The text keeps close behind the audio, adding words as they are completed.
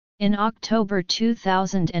In October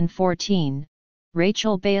 2014,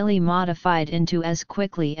 Rachael Bailey modified into as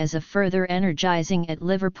quickly as a further energizing at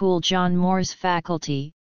Liverpool John Moores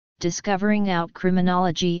Faculty, discovering out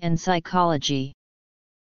criminology and psychology.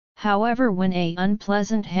 However, when a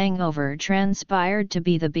unpleasant hangover transpired to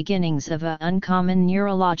be the beginnings of a uncommon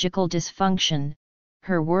neurological dysfunction,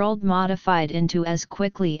 her world modified into as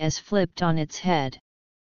quickly as flipped on its head.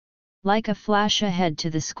 Like a flash ahead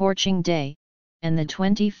to the scorching day, and the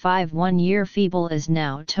 25-year-feeble is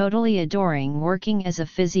now totally adoring working as a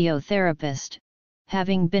physiotherapist,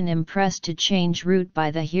 having been impressed to change route by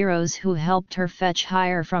the heroes who helped her fetch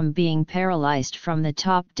higher from being paralyzed from the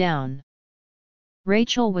top down.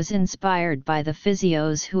 Rachael was inspired by the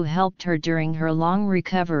physios who helped her during her long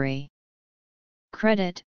recovery.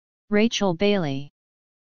 Credit: Rachael Bailey.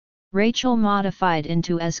 Rachael modified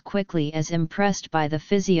into as quickly as impressed by the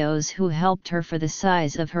physios who helped her for the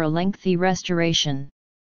size of her lengthy restoration.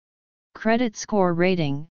 Credit score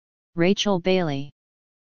rating: Rachael Bailey.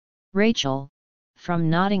 Rachael, from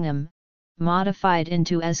Nottingham, modified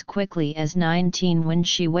into as quickly as 19 when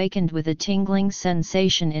she wakened with a tingling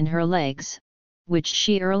sensation in her legs, which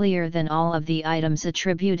she earlier than all of the items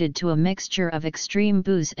attributed to a mixture of extreme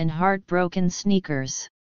booze and heartbroken sneakers.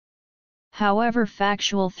 However,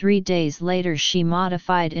 factual 3 days later she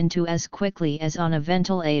modified into as quickly as on a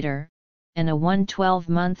ventilator, and a 112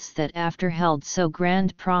 months that after held so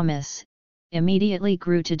grand promise, immediately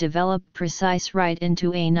grew to develop precise right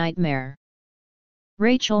into a nightmare.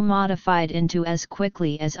 Rachael modified into as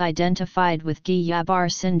quickly as identified with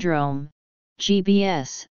Guillain-Barré syndrome,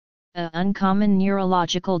 GBS, a uncommon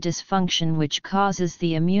neurological dysfunction which causes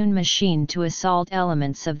the immune machine to assault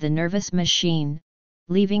elements of the nervous machine,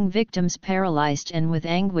 leaving victims paralyzed and with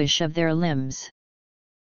anguish of their limbs.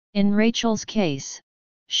 In Rachael's case,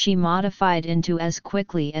 she modified into as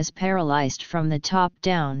quickly as paralyzed from the top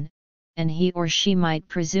down, and he or she might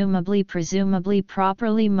presumably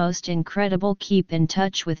properly most incredible keep in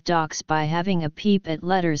touch with docs by having a peep at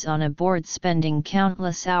letters on a board, spending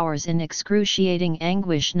countless hours in excruciating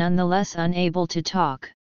anguish, nonetheless unable to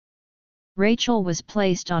talk. Rachael was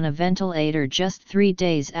placed on a ventilator just 3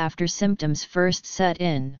 days after symptoms first set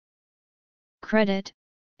in. Credit: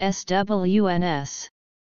 SWNS.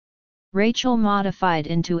 Rachael modified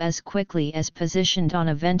into as quickly as positioned on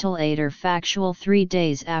a ventilator factual 3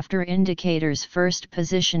 days after indicators first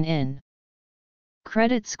position in.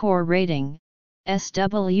 Credit score rating: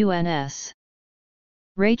 SWNS.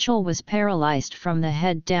 Rachael was paralyzed from the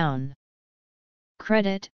head down.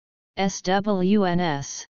 Credit: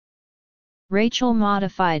 SWNS. Rachael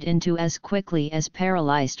modified into as quickly as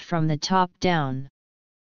paralyzed from the top down.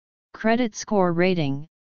 Credit score rating: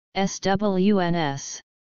 SWNS.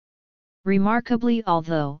 Remarkably,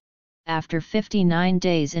 although, after 59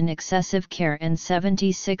 days in excessive care and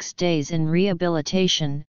 76 days in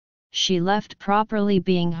rehabilitation, she left properly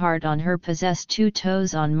being hard on her possessed 2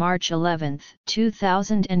 toes on March 11,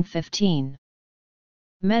 2015.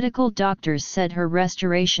 Medical doctors said her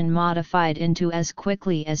restoration modified into as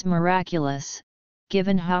quickly as miraculous,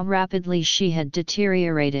 given how rapidly she had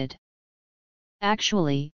deteriorated.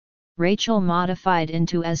 Actually, Rachael modified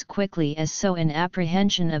into as quickly as so in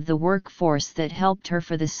apprehension of the workforce that helped her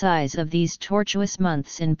for the size of these tortuous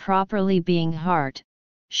months in properly being hard.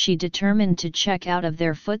 She determined to check out of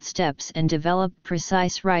their footsteps and develop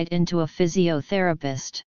precise right into a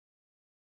physiotherapist.